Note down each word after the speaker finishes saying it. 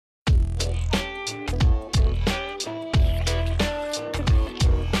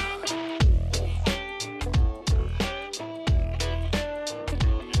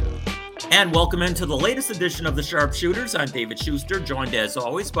And welcome into the latest edition of the Sharpshooters. I'm David Schuster, joined as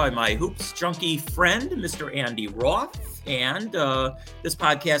always by my hoops junkie friend, Mr. Andy Roth. And this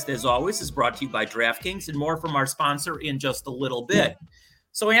podcast, as always, is brought to you by DraftKings, and more from our sponsor in just a little bit.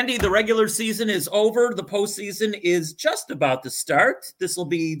 So, Andy, the regular season is over. The postseason is just about to start. This will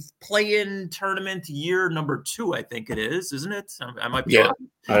be play-in tournament year number 2, I think it is, isn't it? I might be wrong.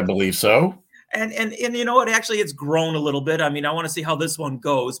 I believe so. And you know what? Actually, it's grown a little bit. I mean, I want to see how this one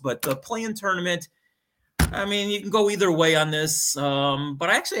goes. But the play-in tournament, I mean, you can go either way on this. But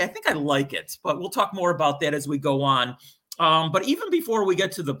actually, I think I like it. But we'll talk more about that as we go on. But even before we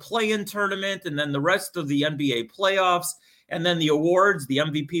get to the play-in tournament and then the rest of the NBA playoffs and then the awards, the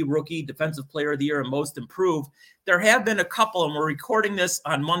MVP, Rookie, Defensive Player of the Year, and Most Improved, there have been a couple, and we're recording this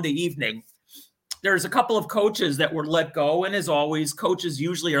on Monday evening. There's a couple of coaches that were let go. And as always, coaches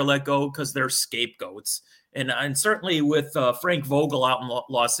usually are let go because they're scapegoats. And certainly with Frank Vogel out in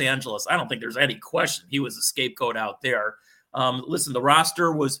Los Angeles, I don't think there's any question he was a scapegoat out there. Listen, the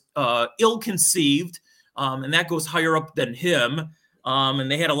roster was ill-conceived, and that goes higher up than him.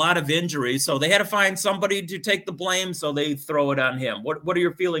 And they had a lot of injuries, so they had to find somebody to take the blame, so they throw it on him. What are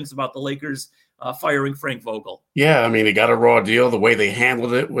your feelings about the Lakers firing Frank Vogel? Yeah, I mean, he got a raw deal. The way they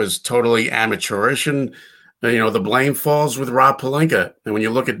handled it was totally amateurish, and the blame falls with Rob Pelinka. And when you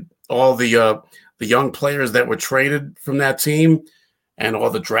look at all the young players that were traded from that team and all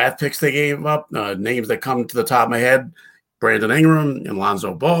the draft picks they gave up, names that come to the top of my head, Brandon Ingram and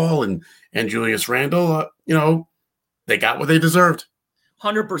Lonzo Ball and Julius Randle, they got what they deserved.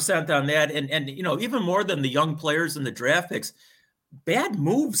 100% on that. And even more than the young players and the draft picks, bad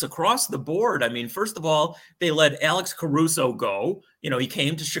moves across the board. I mean, first of all, they let Alex Caruso go. He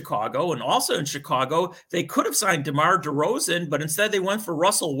came to Chicago, and also in Chicago, they could have signed DeMar DeRozan, but instead they went for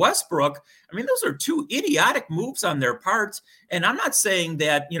Russell Westbrook. I mean, those are two idiotic moves on their parts. And I'm not saying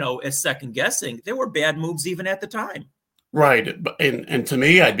that, as second guessing. They were bad moves even at the time. Right. And to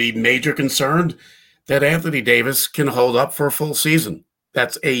me, I'd be major concerned that Anthony Davis can hold up for a full season.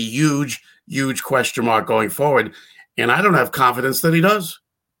 That's a huge, huge question mark going forward. And I don't have confidence that he does.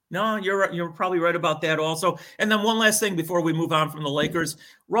 No, you're probably right about that also. And then one last thing before we move on from the Lakers,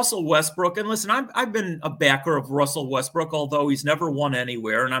 Russell Westbrook. And listen, I've been a backer of Russell Westbrook, although he's never won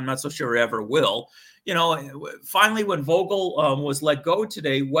anywhere, and I'm not so sure he ever will. Finally, when Vogel was let go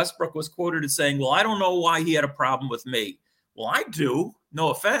today, Westbrook was quoted as saying, well, I don't know why he had a problem with me. Well, I do.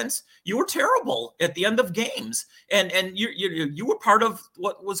 No offense. You were terrible at the end of games. And you were part of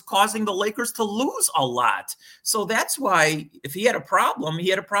what was causing the Lakers to lose a lot. So that's why if he had a problem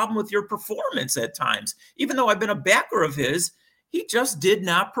with your performance at times. Even though I've been a backer of his, he just did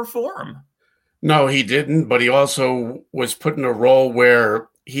not perform. No, he didn't. But he also was put in a role where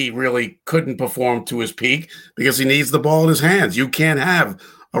he really couldn't perform to his peak because he needs the ball in his hands. You can't have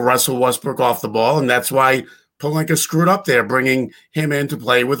a Russell Westbrook off the ball. And that's why Pelinka screwed up there, bringing him in to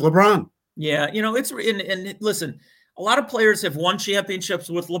play with LeBron. Yeah, and listen, a lot of players have won championships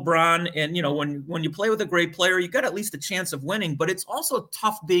with LeBron, and when you play with a great player, you got at least a chance of winning. But it's also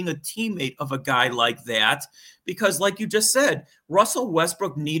tough being a teammate of a guy like that because, like you just said, Russell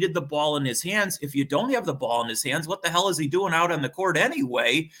Westbrook needed the ball in his hands. If you don't have the ball in his hands, what the hell is he doing out on the court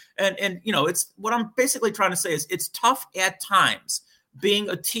anyway? And it's what I'm basically trying to say is it's tough at times being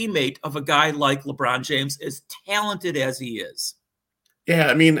a teammate of a guy like LeBron James, as talented as he is. Yeah,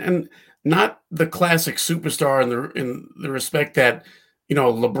 I mean, and not the classic superstar in the respect that,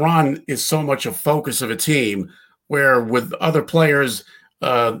 LeBron is so much a focus of a team, where with other players,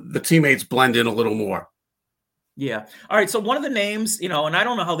 the teammates blend in a little more. Yeah. All right. So one of the names, and I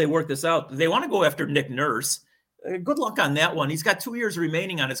don't know how they work this out. They want to go after Nick Nurse. Good luck on that one. He's got 2 years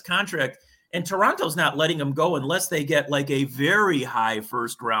remaining on his contract. And Toronto's not letting him go unless they get like a very high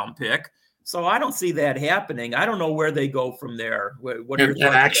first-round pick. So I don't see that happening. I don't know where they go from there. And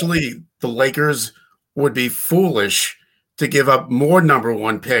actually, the Lakers would be foolish to give up more number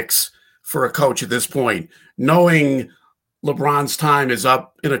one picks for a coach at this point, knowing LeBron's time is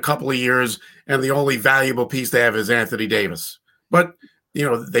up in a couple of years and the only valuable piece they have is Anthony Davis. But,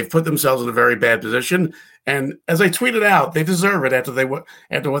 they've put themselves in a very bad position. And as I tweeted out, they deserve it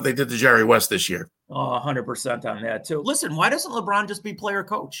after what they did to Jerry West this year. 100% on that, too. Listen, why doesn't LeBron just be player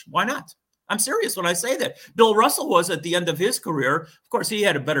coach? Why not? I'm serious when I say that. Bill Russell was at the end of his career. Of course, he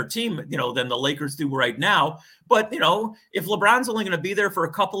had a better team, than the Lakers do right now. But, if LeBron's only going to be there for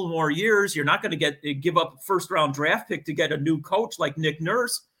a couple more years, you're not going to give up a first-round draft pick to get a new coach like Nick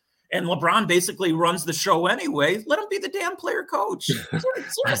Nurse. and LeBron basically runs the show anyway. Let him be the damn player coach.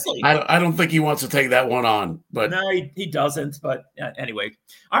 Seriously. I don't think he wants to take that one on, but no, he doesn't. But anyway,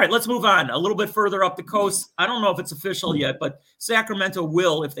 all right, let's move on a little bit further up the coast. I don't know if it's official yet, but Sacramento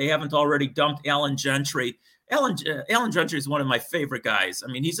will, if they haven't already, dumped Allen Gentry. Allen Gentry is one of my favorite guys.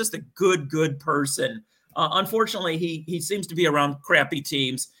 I mean, he's just a good person. Unfortunately, he seems to be around crappy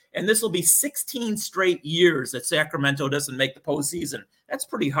teams, and this will be 16 straight years that Sacramento doesn't make the postseason. That's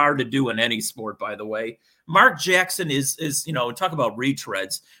pretty hard to do in any sport, by the way. Mark Jackson is talk about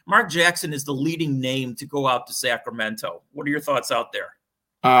retreads. Mark Jackson is the leading name to go out to Sacramento. What are your thoughts out there?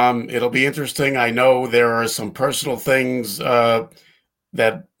 It'll be interesting. I know there are some personal things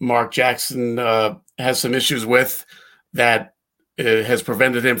that Mark Jackson has some issues with that has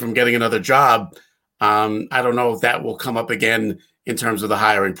prevented him from getting another job. I don't know if that will come up again in terms of the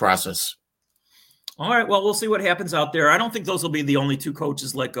hiring process. All right, well, we'll see what happens out there. I don't think those will be the only two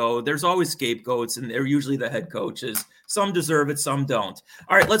coaches let go. There's always scapegoats, and they're usually the head coaches. Some deserve it, some don't.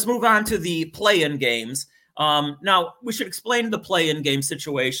 All right, let's move on to the play-in games. Now, we should explain the play-in game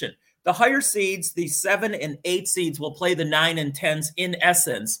situation. The higher seeds, the 7 and 8 seeds, will play the 9 and 10s in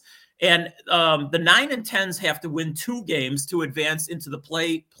essence. And the 9 and 10s have to win 2 games to advance into the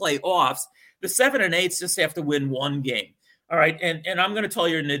playoffs. The 7 and 8s just have to win 1 game. All right, and I'm going to tell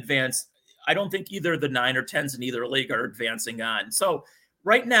you in advance, I don't think either the 9 or 10s in either league are advancing on. So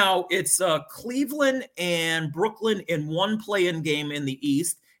right now it's Cleveland and Brooklyn in one play-in game in the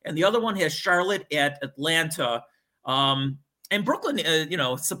East, and the other one has Charlotte at Atlanta. And Brooklyn,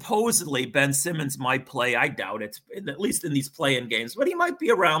 supposedly Ben Simmons might play. I doubt it, at least in these play-in games, but he might be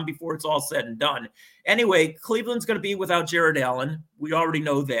around before it's all said and done. Anyway, Cleveland's going to be without Jared Allen. We already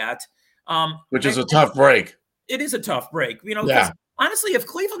know that. Which is a tough break. It is a tough break, Yeah. Honestly, if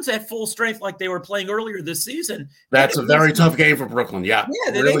Cleveland's at full strength like they were playing earlier this season, that's a very tough game for Brooklyn. Yeah,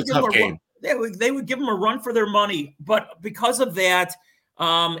 really tough game. They would give them a run for their money, but because of that,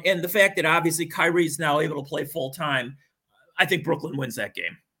 and the fact that obviously Kyrie's now able to play full time, I think Brooklyn wins that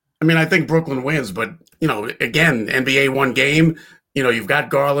game. I mean, I think Brooklyn wins, but again, NBA one game. You've got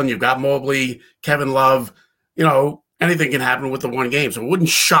Garland, you've got Mobley, Kevin Love. Anything can happen with the one game, so it wouldn't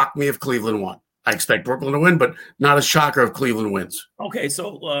shock me if Cleveland won. I expect Brooklyn to win, but not a shocker if Cleveland wins. Okay,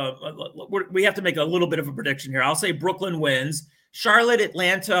 so we have to make a little bit of a prediction here. I'll say Brooklyn wins. Charlotte,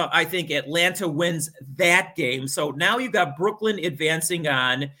 Atlanta, I think Atlanta wins that game. So now you've got Brooklyn advancing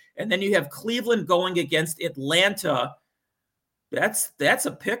on, and then you have Cleveland going against Atlanta. That's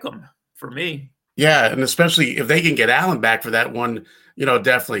a pick 'em for me. Yeah, and especially if they can get Allen back for that one,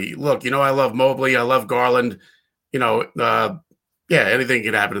 definitely. Look, I love Mobley. I love Garland. Anything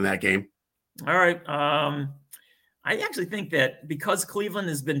can happen in that game. All right. I actually think that because Cleveland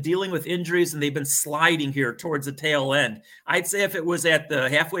has been dealing with injuries and they've been sliding here towards the tail end, I'd say if it was at the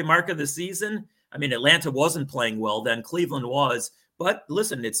halfway mark of the season, I mean, Atlanta wasn't playing well then, Cleveland was. But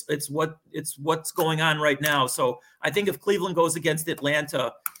listen, it's what's going on right now. So I think if Cleveland goes against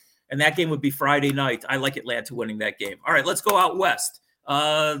Atlanta, and that game would be Friday night, I like Atlanta winning that game. All right, let's go out west.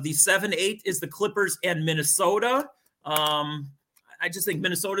 The 7-8 is the Clippers and Minnesota. I just think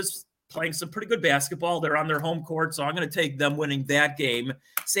Minnesota's playing some pretty good basketball. They're on their home court, so I'm going to take them winning that game.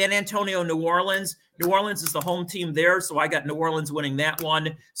 San Antonio, New Orleans. New Orleans is the home team there, so I got New Orleans winning that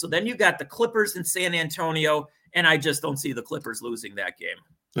one. So then you got the Clippers in San Antonio, and I just don't see the Clippers losing that game.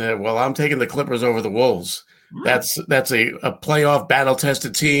 Well, I'm taking the Clippers over the Wolves. That's a playoff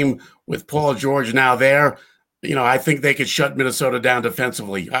battle-tested team with Paul George now there. I think they could shut Minnesota down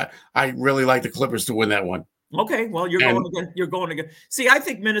defensively. I really like the Clippers to win that one. Okay, well, you're going again. See, I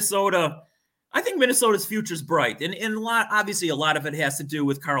think Minnesota's future's bright. And a lot of it has to do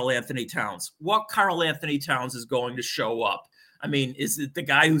with Karl Anthony Towns. What Karl Anthony Towns is going to show up. I mean, is it the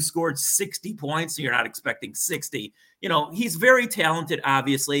guy who scored 60 points? You're not expecting 60. He's very talented,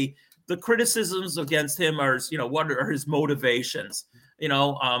 obviously. The criticisms against him are, what are his motivations?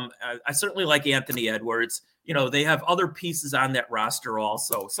 I certainly like Anthony Edwards. They have other pieces on that roster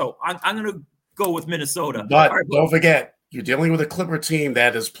also. So I'm going to go with Minnesota. But don't forget, you're dealing with a Clipper team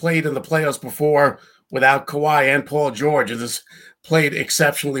that has played in the playoffs before without Kawhi and Paul George, and has played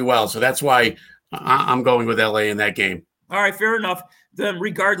exceptionally well. So that's why I'm going with LA in that game. All right, fair enough. Then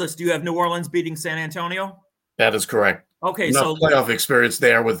regardless, do you have New Orleans beating San Antonio? That is correct. Okay, enough playoff experience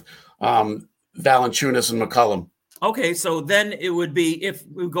there with Valanciunas and McCollum. Okay, so then it would be, if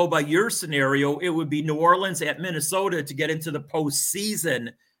we go by your scenario, it would be New Orleans at Minnesota to get into the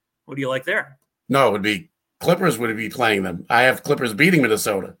postseason. What do you like there? No, it would be Clippers would be playing them. I have Clippers beating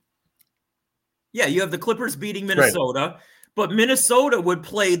Minnesota. Yeah, you have the Clippers beating Minnesota. Right. but Minnesota would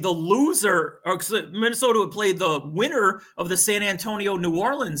play the loser, or Minnesota would play the winner of the San Antonio New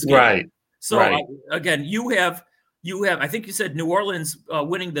Orleans game. Right. So right. Again, you have. I think you said New Orleans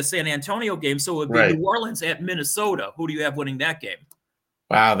winning the San Antonio game, so it would be Right. New Orleans at Minnesota. Who do you have winning that game?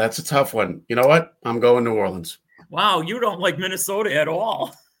 Wow, that's a tough one. You know what? I'm going New Orleans. Wow, you don't like Minnesota at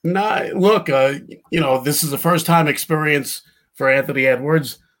all. No, look, this is a first-time experience for Anthony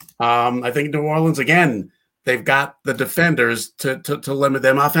Edwards. I think New Orleans, again, they've got the defenders to limit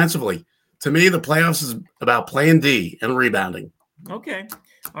them offensively. To me, the playoffs is about playing D and rebounding. Okay.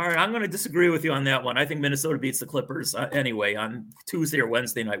 All right. I'm going to disagree with you on that one. I think Minnesota beats the Clippers anyway on Tuesday or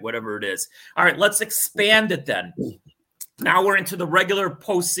Wednesday night, whatever it is. All right. Let's expand it then. Now we're into the regular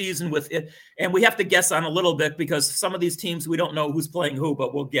postseason with it, and we have to guess on a little bit because some of these teams, we don't know who's playing who,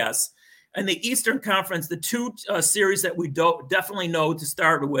 but we'll guess. In the Eastern Conference, the two series that we definitely know to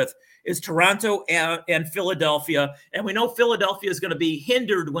start with is Toronto and Philadelphia. And we know Philadelphia is going to be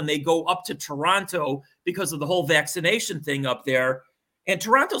hindered when they go up to Toronto because of the whole vaccination thing up there. And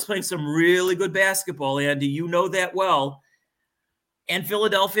Toronto's playing some really good basketball, Andy. You know that well. And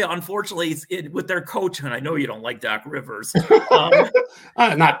Philadelphia, unfortunately, with their coach, and I know you don't like Doc Rivers.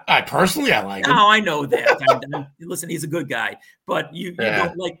 Not I personally, I like him. No, I know that. Listen, he's a good guy, but you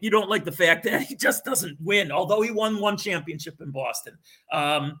don't like the fact that he just doesn't win. Although he won one championship in Boston,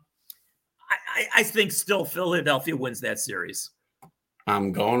 I think still Philadelphia wins that series.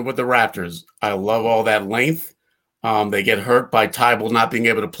 I'm going with the Raptors. I love all that length. They get hurt by Tybalt not being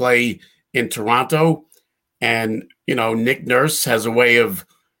able to play in Toronto. And, Nick Nurse has a way of,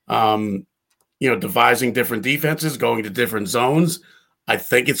 devising different defenses, going to different zones. I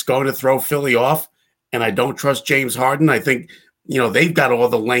think it's going to throw Philly off. And I don't trust James Harden. I think, they've got all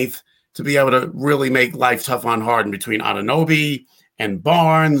the length to be able to really make life tough on Harden between Anunoby and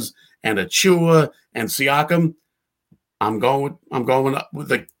Barnes and Achua and Siakam. I'm going with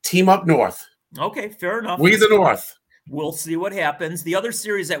the team up north. Okay, fair enough. We the North. We'll see what happens. The other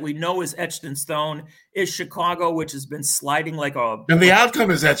series that we know is etched in stone is Chicago, which has been sliding like a... And the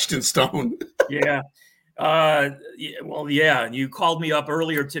outcome is etched in stone. Yeah. Yeah. And you called me up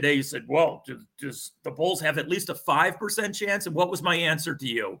earlier today. You said, well, does the Bulls have at least a 5% chance? And what was my answer to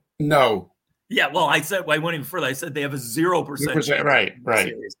you? No. Yeah, well, I went even further. I said they have a 0% chance.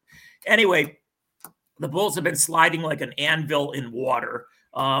 Right. Anyway, the Bulls have been sliding like an anvil in water.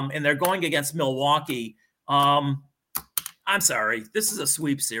 And they're going against Milwaukee. I'm sorry. This is a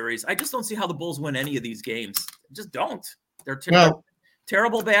sweep series. I just don't see how the Bulls win any of these games. I just don't. They're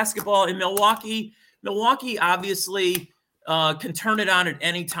terrible basketball in Milwaukee. Milwaukee obviously can turn it on at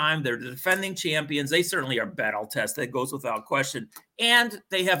any time. They're the defending champions. They certainly are battle tested. That goes without question. And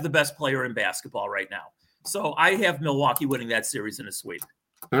they have the best player in basketball right now. So I have Milwaukee winning that series in a sweep.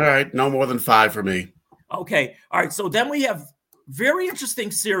 All right. No more than 5 for me. Okay. All right. So then we have very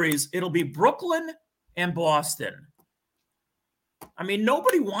interesting series. It'll be Brooklyn and Boston. I mean,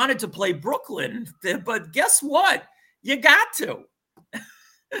 nobody wanted to play Brooklyn, but guess what? You got to.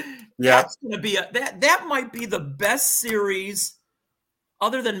 Yeah, that's going to be that might be the best series,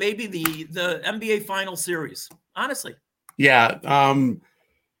 other than maybe the NBA Final Series. Honestly. Yeah. And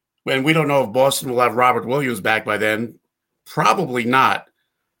we don't know if Boston will have Robert Williams back by then. Probably not.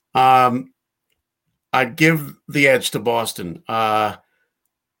 I'd give the edge to Boston. I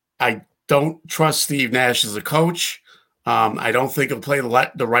don't trust Steve Nash as a coach. I don't think he'll play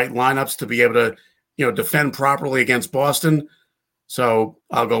the right lineups to be able to, defend properly against Boston. So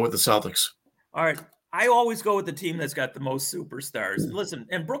I'll go with the Celtics. All right. I always go with the team that's got the most superstars. Listen,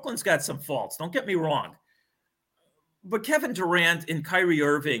 and Brooklyn's got some faults. Don't get me wrong. But Kevin Durant and Kyrie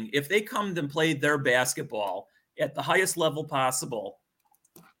Irving, if they come and play their basketball at the highest level possible,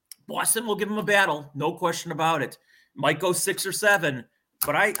 Boston will give them a battle. No question about it. Might go 6 or 7.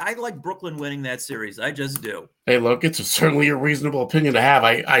 But I like Brooklyn winning that series. I just do. Hey, look, it's certainly a reasonable opinion to have.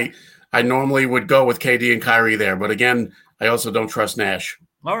 I normally would go with KD and Kyrie there. But again, I also don't trust Nash.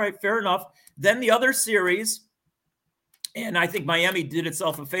 All right, fair enough. Then the other series, and I think Miami did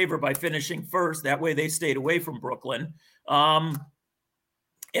itself a favor by finishing first. That way they stayed away from Brooklyn.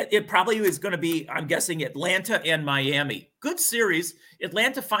 It probably is going to be, I'm guessing, Atlanta and Miami. Good series.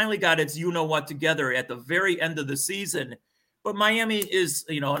 Atlanta finally got its you-know-what together at the very end of the season. But Miami is,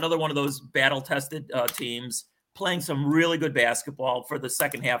 another one of those battle-tested teams playing some really good basketball for the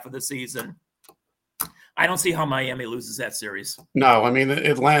second half of the season. I don't see how Miami loses that series. No, I mean,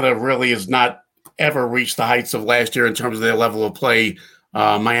 Atlanta really has not ever reached the heights of last year in terms of their level of play.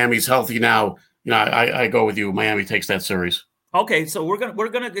 Miami's healthy now. I go with you. Miami takes that series. Okay, so we're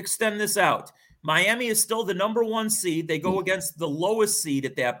gonna extend this out. Miami is still the number 1 seed. They go against the lowest seed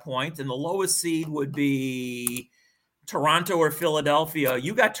at that point, and the lowest seed would be Toronto or Philadelphia.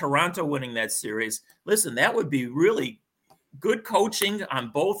 You got Toronto winning that series. Listen, that would be really good coaching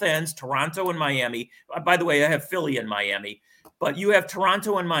on both ends, Toronto and Miami. By the way, I have Philly and Miami, but you have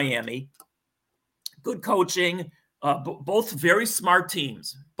Toronto and Miami. Good coaching, both very smart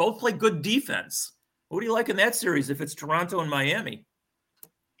teams. Both play good defense. What do you like in that series if it's Toronto and Miami?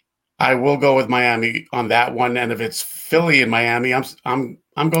 I will go with Miami on that one, and if it's Philly and Miami, I'm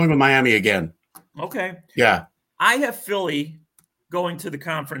going with Miami again. Okay. Yeah. I have Philly going to the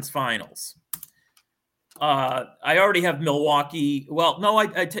conference finals. I already have Milwaukee. Well, no,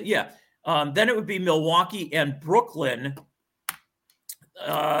 then it would be Milwaukee and Brooklyn,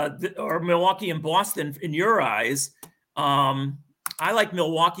 or Milwaukee and Boston in your eyes. I like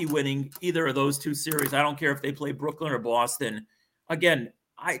Milwaukee winning either of those two series. I don't care if they play Brooklyn or Boston. Again,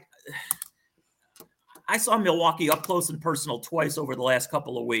 I saw Milwaukee up close and personal twice over the last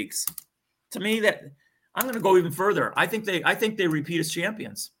couple of weeks. To me, that I'm going to go even further. I think they repeat as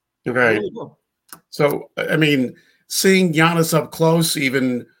champions. Okay. Really cool. So, I mean, seeing Giannis up close,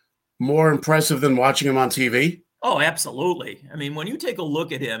 even more impressive than watching him on TV. Oh, absolutely. I mean, when you take a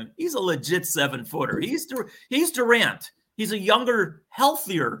look at him, he's a legit 7-footer. He's Durant. He's a younger,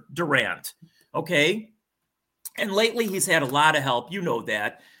 healthier Durant. Okay. And lately he's had a lot of help. You know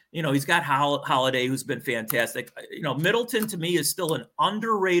that. He's got Holiday, who's been fantastic. Middleton to me is still an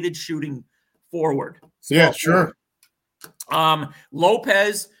underrated shooting forward. Yeah, sure.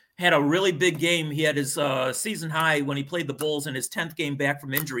 Lopez had a really big game. He had his season high when he played the Bulls in his 10th game back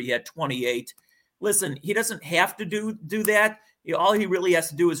from injury. He had 28. Listen, he doesn't have to do that. All he really has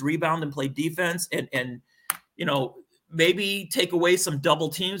to do is rebound and play defense and maybe take away some double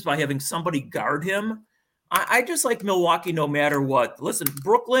teams by having somebody guard him. I just like Milwaukee no matter what. Listen,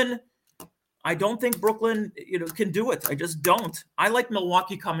 Brooklyn, I don't think Brooklyn, can do it. I just don't. I like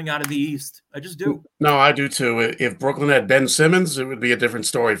Milwaukee coming out of the East. I just do. No, I do too. If Brooklyn had Ben Simmons, it would be a different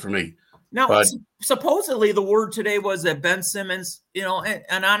story for me. Now, supposedly the word today was that Ben Simmons,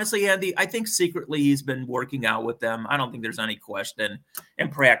 and honestly, Andy, I think secretly he's been working out with them. I don't think there's any question, and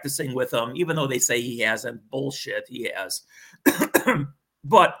practicing with them, even though they say he hasn't. Bullshit, he has.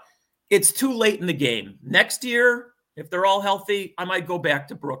 But it's too late in the game. Next year, if they're all healthy, I might go back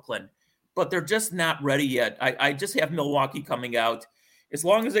to Brooklyn. But they're just not ready yet. I just have Milwaukee coming out as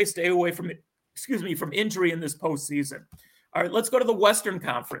long as they stay away from injury in this postseason. All right, let's go to the Western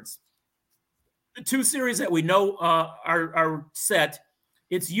Conference. The two series that we know are set.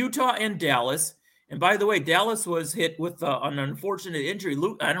 It's Utah and Dallas. And by the way, Dallas was hit with an unfortunate injury.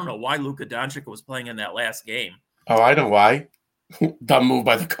 I don't know why Luka Doncic was playing in that last game. Oh, I know why. Dumb move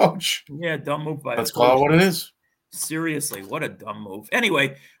by the coach. Yeah, dumb move by the coach. Let's call it what it is. Seriously, what a dumb move.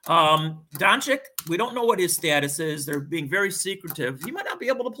 Anyway, Doncic, we don't know what his status is. They're being very secretive. He might not be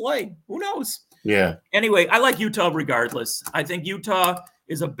able to play. Who knows? Yeah. Anyway, I like Utah regardless. I think Utah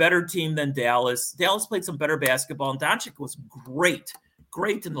is a better team than Dallas. Dallas played some better basketball, and Doncic was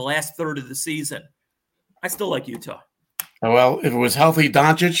great in the last third of the season. I still like Utah. Well, if it was healthy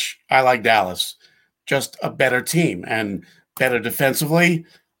Doncic, I like Dallas. Just a better team and better defensively.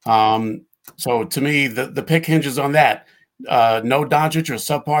 So to me, the pick hinges on that. No Doncic or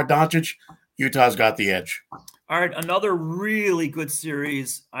subpar Doncic, Utah's got the edge. All right, another really good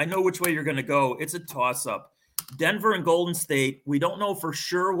series. I know which way you're going to go. It's a toss-up. Denver and Golden State. We don't know for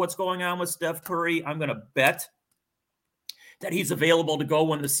sure what's going on with Steph Curry. I'm going to bet that he's available to go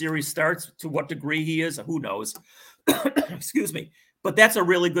when the series starts. To what degree he is, who knows? Excuse me. But that's a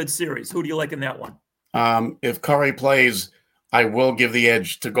really good series. Who do you like in that one? If Curry plays, I will give the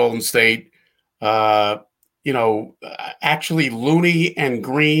edge to Golden State. Actually, Looney and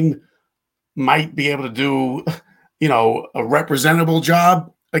Green might be able to do, a representable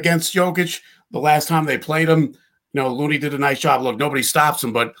job against Jokic. The last time they played him, Looney did a nice job. Look, nobody stops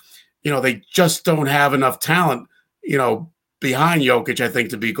him, but, they just don't have enough talent, behind Jokic, I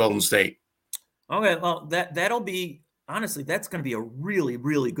think, to beat Golden State. Okay, well, that'll be, honestly, that's going to be a really,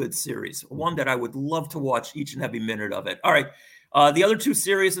 really good series. One that I would love to watch each and every minute of it. All right. The other two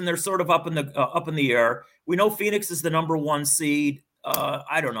series, and they're sort of up in the air. We know Phoenix is the number 1 seed.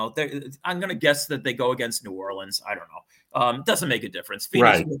 I don't know. I'm going to guess that they go against New Orleans. I don't know. It doesn't make a difference.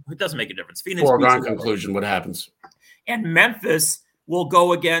 Phoenix, right. It doesn't make a difference. Phoenix. Foregone conclusion. What happens? And Memphis will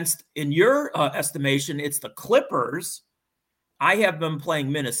go against, in your estimation, it's the Clippers. I have them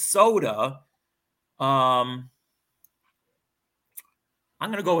playing Minnesota. I'm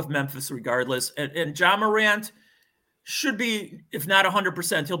going to go with Memphis regardless. And Ja Morant should be, if not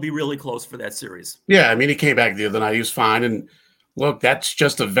 100%, he'll be really close for that series. Yeah, I mean, he came back the other night. He was fine. And look, that's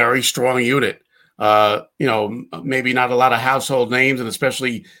just a very strong unit. Maybe not a lot of household names, and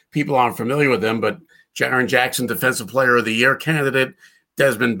especially people aren't familiar with them, but Jaren Jackson, Defensive Player of the Year candidate.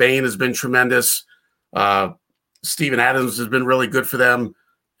 Desmond Bane has been tremendous. Steven Adams has been really good for them.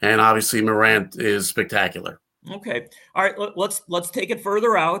 And obviously Morant is spectacular. Okay. All right. Let's take it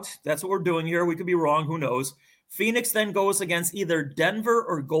further out. That's what we're doing here. We could be wrong. Who knows? Phoenix then goes against either Denver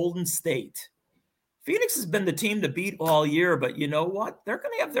or Golden State. Phoenix has been the team to beat all year, but you know what? They're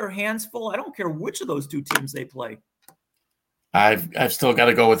going to have their hands full. I don't care which of those two teams they play. I've still got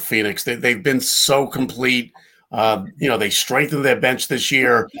to go with Phoenix. They've been so complete. They strengthened their bench this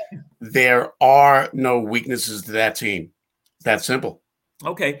year. There are no weaknesses to that team. It's that simple.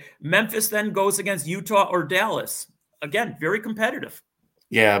 Okay. Memphis then goes against Utah or Dallas. Again, very competitive.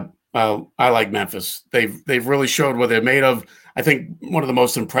 Yeah, I like Memphis. They've really showed what they're made of. I think one of the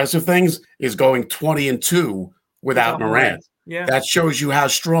most impressive things is going 20-2 without Morant. Yeah. That shows you how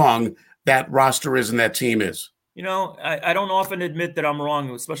strong that roster is and that team is. You know, I don't often admit that I'm wrong,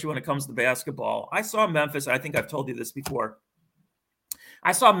 especially when it comes to basketball. I saw Memphis. I think I've told you this before.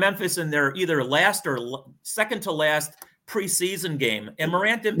 I saw Memphis in their either last or second to last preseason game, and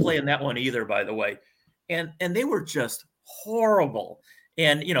Morant didn't play in that one either, by the way. And they were just horrible.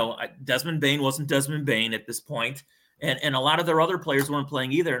 And Desmond Bane wasn't Desmond Bane at this point, and a lot of their other players weren't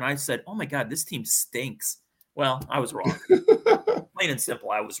playing either. And I said, "Oh my God, this team stinks." Well, I was wrong. Plain and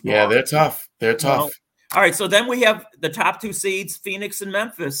simple, I was wrong. Yeah, they're tough. They're tough. Well, all right, so then we have the top two seeds, Phoenix and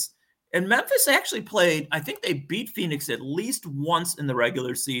Memphis. And Memphis actually played, I think they beat Phoenix at least once in the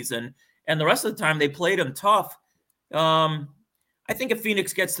regular season. And the rest of the time they played them tough. I think if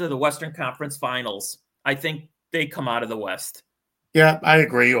Phoenix gets to the Western Conference Finals, I think they come out of the West. Yeah, I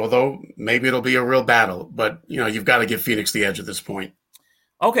agree, although maybe it'll be a real battle. But, you've got to give Phoenix the edge at this point.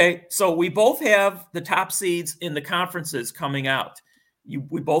 Okay, so we both have the top seeds in the conferences coming out.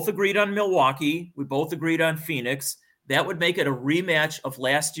 We both agreed on Milwaukee. We both agreed on Phoenix. That would make it a rematch of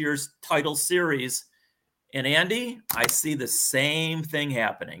last year's title series. And Andy, I see the same thing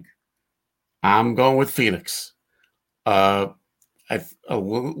happening. I'm going with Phoenix. A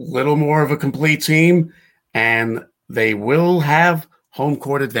little more of a complete team, and they will have home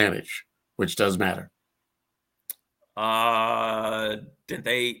court advantage, which does matter. Didn't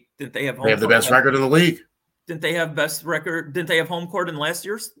they have home They have the best record in the league. Didn't they have best record? Didn't they have home court in last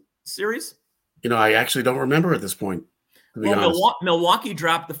year's series? I actually don't remember at this point. Well, Milwaukee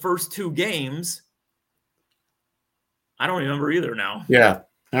dropped the first two games. I don't remember either now. Yeah.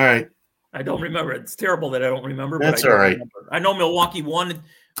 All right. I don't remember. It's terrible that I don't remember. That's all right. Remember. I know Milwaukee won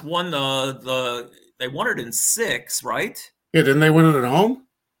they won it in 6, right? Yeah, didn't they win it at home?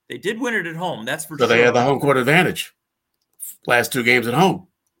 They did win it at home. That's for sure. So they had the home court advantage. Last two games at home.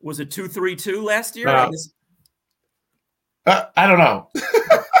 Was it 2-3-2 last year? I don't know.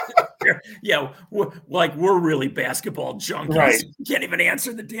 Yeah, we're really basketball junkies. Right. Can't even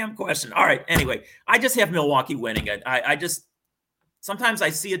answer the damn question. All right. Anyway, I just have Milwaukee winning it. I just sometimes I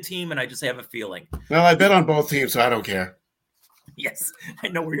see a team and I just have a feeling. Well, I bet on both teams, so I don't care. Yes, I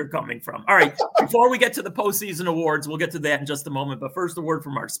know where you're coming from. All right. Before we get to the postseason awards, we'll get to that in just a moment. But first, a word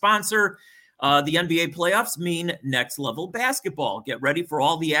from our sponsor. The NBA playoffs mean next level basketball. Get ready for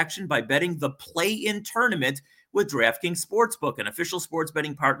all the action by betting the play-in tournament with DraftKings Sportsbook, an official sports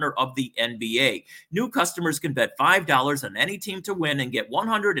betting partner of the NBA. New customers can bet $5 on any team to win and get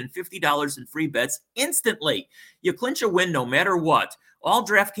 $150 in free bets instantly. You clinch a win no matter what. All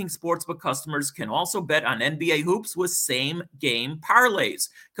DraftKings Sportsbook customers can also bet on NBA hoops with same-game parlays.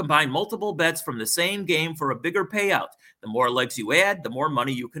 Combine multiple bets from the same game for a bigger payout. The more legs you add, the more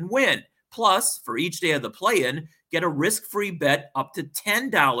money you can win. Plus, for each day of the play-in, get a risk-free bet up to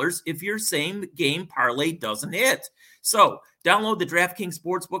 $10 if your same-game parlay doesn't hit. So, download the DraftKings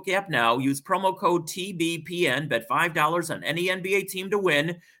Sportsbook app now. Use promo code TBPN. Bet $5 on any NBA team to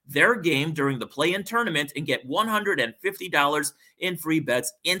win their game during the play-in tournament and get $150 in free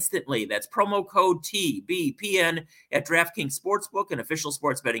bets instantly. That's promo code TBPN at DraftKings Sportsbook, an official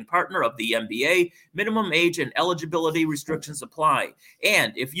sports betting partner of the NBA. Minimum age and eligibility restrictions apply.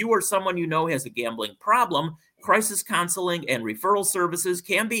 And if you or someone you know has a gambling problem, crisis counseling and referral services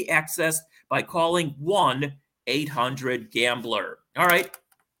can be accessed by calling 1-800-GAMBLER. All right.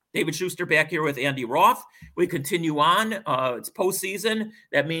 David Schuster back here with Andy Roth. We continue on. It's postseason.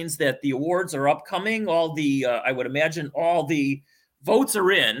 That means that the awards are upcoming. All the, I would imagine all the votes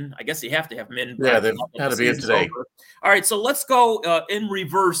are in. I guess you have to have them in. Yeah, they've got to be in today. Over. All right, so let's go in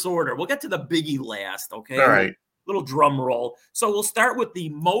reverse order. We'll get to the biggie last, okay? All right. Little drum roll. So we'll start with the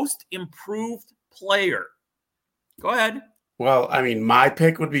most improved player. Go ahead. Well, I mean, my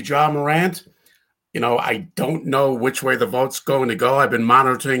pick would be Ja Morant. I don't know which way the vote's going to go. I've been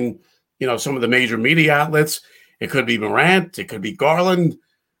monitoring, some of the major media outlets. It could be Morant. It could be Garland.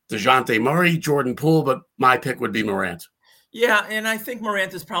 DeJounte Murray, Jordan Poole, but my pick would be Morant. Yeah, and I think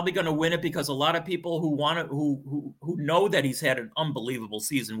Morant is probably going to win it because a lot of people who know that he's had an unbelievable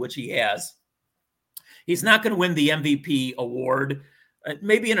season, which he has. He's not going to win the MVP award.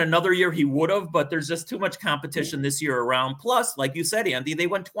 Maybe in another year he would have, but there's just too much competition this year around. Plus, like you said, Andy, they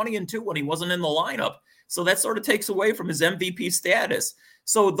went 20-2 when he wasn't in the lineup. So that sort of takes away from his MVP status.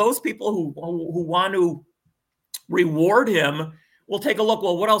 So those people who want to reward him will take a look.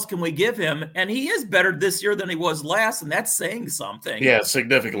 Well, what else can we give him? And he is better this year than he was last, and that's saying something. Yeah,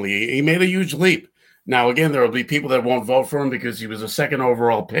 significantly. He made a huge leap. Now, again, there will be people that won't vote for him because he was a second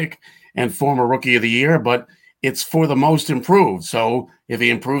overall pick and former Rookie of the Year, but it's for the most improved. So if he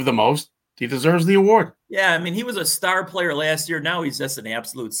improved the most, he deserves the award. Yeah, I mean, he was a star player last year. Now he's just an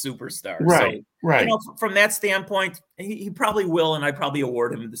absolute superstar. Right, so, right. From that standpoint, he probably will, and I probably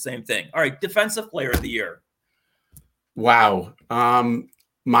award him the same thing. All right, Defensive Player of the Year. Wow.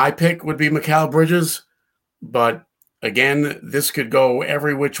 My pick would be Mikal Bridges, but again, this could go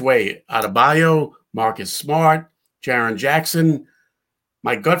every which way. Adebayo, Marcus Smart, Jaren Jackson.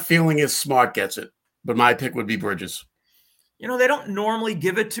 My gut feeling is Smart gets it, but my pick would be Bridges. They don't normally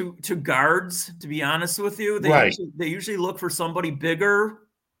give it to guards, to be honest with you. They usually look for somebody bigger.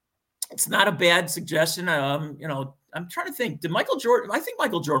 It's not a bad suggestion. I'm trying to think. Did Michael Jordan? I think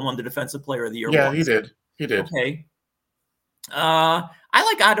Michael Jordan won the Defensive Player of the Year. Yeah, once. He did. Okay. I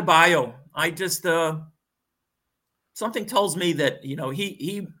like Adebayo. I just something tells me that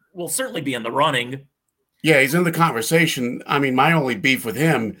he will certainly be in the running. Yeah, he's in the conversation. I mean, my only beef with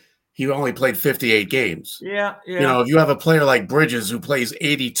him, he only played 58 games. Yeah. If you have a player like Bridges who plays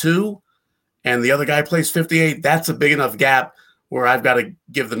 82 and the other guy plays 58, that's a big enough gap where I've got to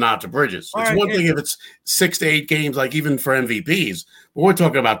give the nod to Bridges. It's one thing if it's 6 to 8 games, like even for MVPs, but we're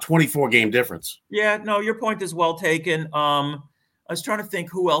talking about 24-game difference. Yeah, no, your point is well taken. I was trying to think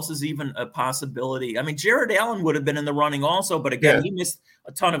who else is even a possibility. I mean, Jared Allen would have been in the running also, but again, he missed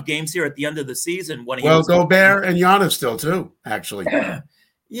a ton of games here at the end of the season. Gobert and Giannis still too, actually.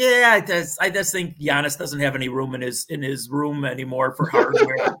 Yeah, I just think Giannis doesn't have any room in his room anymore for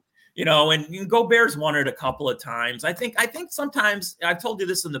hardware. And Gobert's won it a couple of times. I think sometimes, I've told you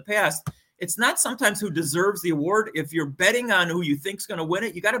this in the past, it's not sometimes who deserves the award. If you're betting on who you think's going to win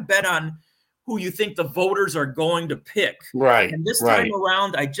it, you got to bet on who you think the voters are going to pick. Right. And this time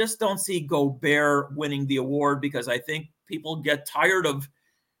around, I just don't see Gobert winning the award because I think people get tired of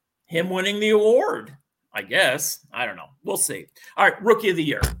him winning the award. I guess. I don't know. We'll see. All right, Rookie of the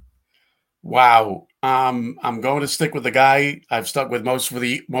Year. Wow. I'm going to stick with the guy I've stuck with most of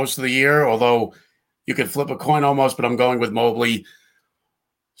the year, although you could flip a coin almost, but I'm going with Mobley.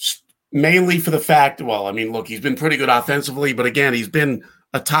 Mainly for the fact, look, he's been pretty good offensively, but again, he's been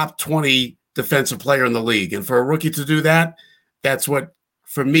a top 20 defensive player in the league. And for a rookie to do that, that's what,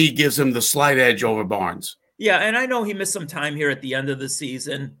 for me, gives him the slight edge over Barnes. Yeah, and I know he missed some time here at the end of the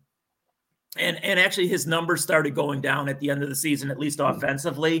season. And actually his numbers started going down at the end of the season, at least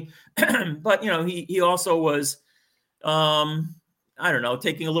offensively. But, he also was,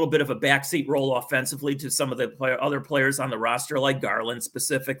 taking a little bit of a backseat role offensively to some of the other players on the roster, like Garland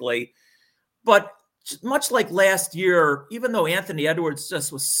specifically. But much like last year, even though Anthony Edwards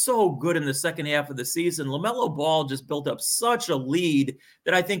just was so good in the second half of the season, LaMelo Ball just built up such a lead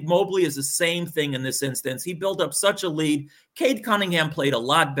that I think Mobley is the same thing in this instance. He built up such a lead. Cade Cunningham played a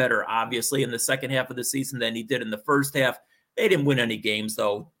lot better, obviously, in the second half of the season than he did in the first half. They didn't win any games,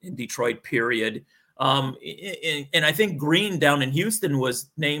 though, in Detroit, period. And I think Green down in Houston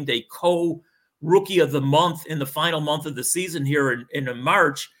was named a co-rookie of the month in the final month of the season here in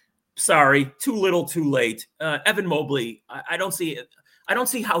March. Sorry, too little, too late. Evan Mobley, I don't see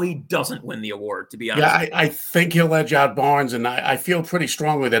how he doesn't win the award, to be honest. Yeah, I think he'll edge out Barnes, and I feel pretty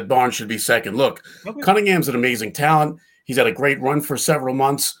strongly that Barnes should be second. Look, Cunningham's an amazing talent. He's had a great run for several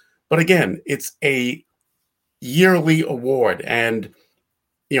months. But again, it's a yearly award. And,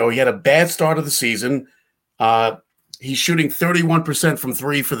 he had a bad start of the season. He's shooting 31% from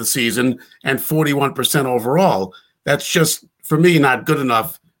three for the season and 41% overall. That's just, for me, not good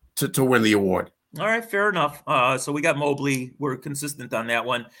enough to win the award. All right, fair enough. So we got Mobley. We're consistent on that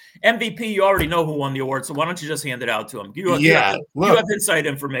one. MVP, you already know who won the award, so why don't you just hand it out to him? You have inside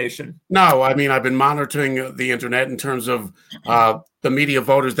information. No, I mean, I've been monitoring the internet in terms of the media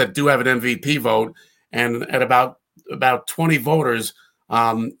voters that do have an MVP vote, and at about 20 voters,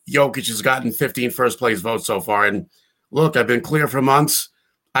 Jokic has gotten 15 first-place votes so far. And look, I've been clear for months.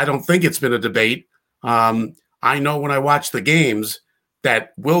 I don't think it's been a debate. I know when I watch the games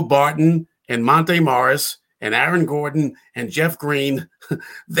that Will Barton and Monte Morris and Aaron Gordon and Jeff Green,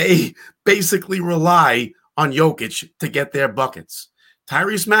 they basically rely on Jokic to get their buckets.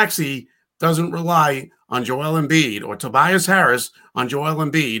 Tyrese Maxey doesn't rely on Joel Embiid or Tobias Harris on Joel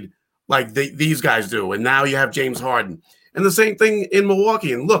Embiid like these guys do. And now you have James Harden. And the same thing in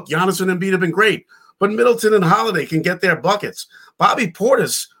Milwaukee. And look, Giannis and Embiid have been great, but Middleton and Holiday can get their buckets. Bobby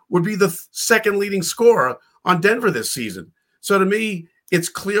Portis would be the second leading scorer on Denver this season. So to me, it's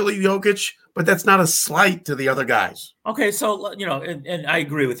clearly Jokic, but that's not a slight to the other guys. Okay, so, and I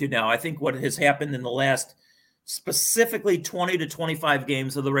agree with you now. I think what has happened in the last specifically 20 to 25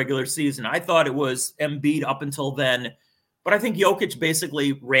 games of the regular season, I thought it was Embiid up until then, but I think Jokic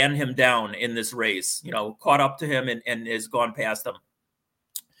basically ran him down in this race, caught up to him and has gone past him.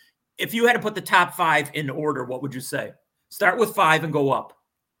 If you had to put the top 5 in order, what would you say? Start with 5 and go up.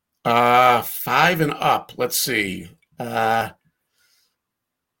 5 and up. Let's see.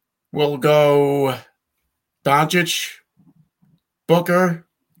 We'll go Doncic, Booker,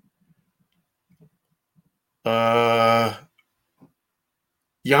 Giannis,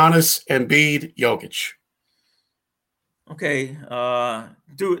 Embiid, Jokic. Okay.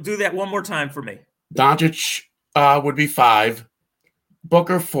 Do that one more time for me. Doncic would be 5,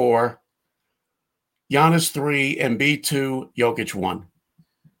 Booker 4, Giannis 3, Embiid 2, Jokic 1.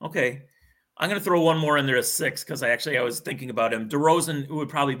 Okay. I'm going to throw one more in there as 6 because I was thinking about him. DeRozan would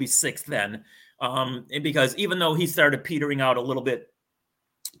probably be 6th then, because even though he started petering out a little bit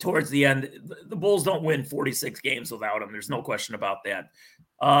towards the end, the Bulls don't win 46 games without him. There's no question about that.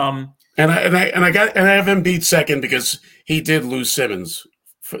 And I have Embiid 2nd because he did lose Simmons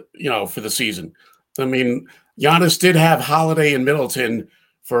for the season. I mean, Giannis did have Holiday and Middleton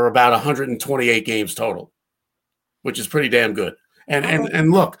for about 128 games total, which is pretty damn good.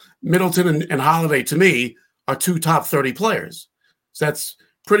 And look, Middleton and Holiday, to me, are 2 top 30 players. So that's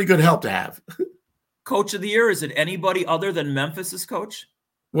pretty good help to have. Coach of the year, is it anybody other than Memphis's coach?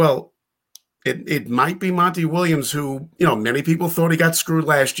 Well, it might be Monty Williams, who, many people thought he got screwed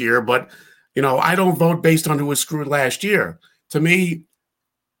last year. But, I don't vote based on who was screwed last year. To me,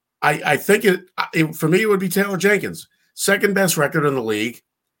 I think for me, it would be Taylor Jenkins. 2nd best record in the league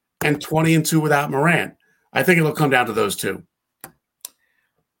and 20-2 without Morant. I think it'll come down to those 2.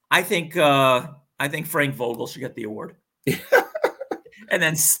 I think Frank Vogel should get the award, and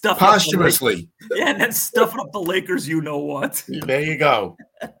then stuff posthumously. And then stuff up the Lakers. You know what? There you go.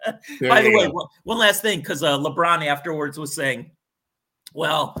 By the way, one last thing, because LeBron afterwards was saying,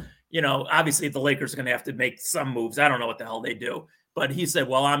 "Well, obviously the Lakers are going to have to make some moves. I don't know what the hell they do." But he said,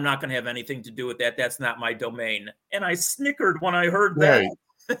 "Well, I'm not going to have anything to do with that. That's not my domain." And I snickered when I heard that.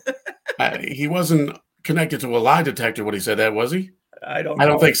 He wasn't connected to a lie detector when he said that, was he? I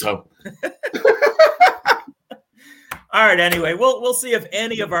don't think so. All right. Anyway, we'll see if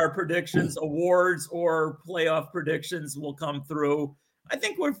any of our predictions, awards, or playoff predictions will come through. I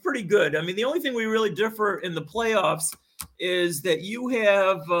think we're pretty good. I mean, the only thing we really differ in the playoffs is that you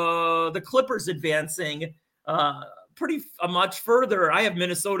have the Clippers advancing pretty much further. I have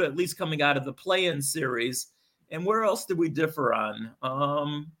Minnesota at least coming out of the play-in series. And where else did we differ on?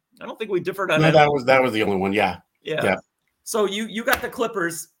 I don't think we differed on. No, that was the only one. Yeah. So you got the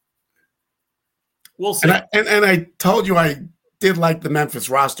Clippers. We'll see. And I told you I did like the Memphis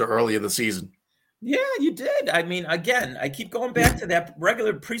roster early in the season. Yeah, you did. I mean, again, I keep going back to that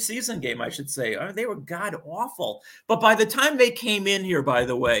regular preseason game, I should say. They were god awful. But by the time they came in here, by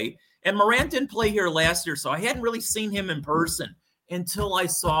the way, and Morant didn't play here last year, so I hadn't really seen him in person until I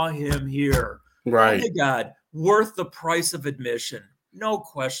saw him here. Right. Oh my God, worth the price of admission. No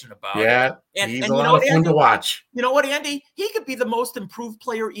question about it. Yeah, he's a lot of fun to watch. You know what, Andy? He could be the most improved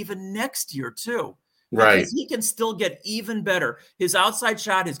player even next year, too. Right. Because he can still get even better. His outside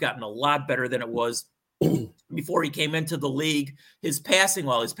shot has gotten a lot better than it was before he came into the league. His passing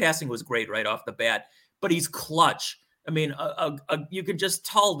was great right off the bat, but he's clutch. I mean, you can just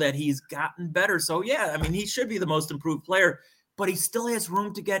tell that he's gotten better. So, yeah, I mean, he should be the most improved player, but he still has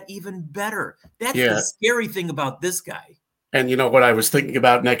room to get even better. That's the scary thing about this guy. And you know what I was thinking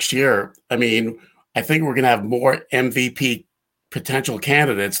about next year? I mean, I think we're going to have more MVP potential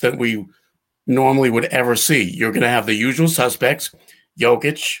candidates than we normally would ever see. You're going to have the usual suspects,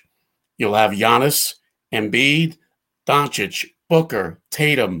 Jokic. You'll have Giannis, Embiid, Doncic, Booker,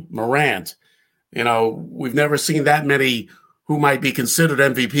 Tatum, Morant. We've never seen that many who might be considered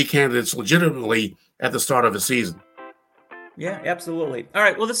MVP candidates legitimately at the start of a season. Yeah, absolutely. All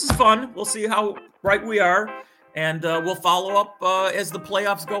right. Well, this is fun. We'll see how right we are. And we'll follow up as the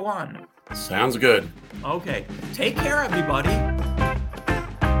playoffs go on. Sounds good. Okay. Take care, everybody.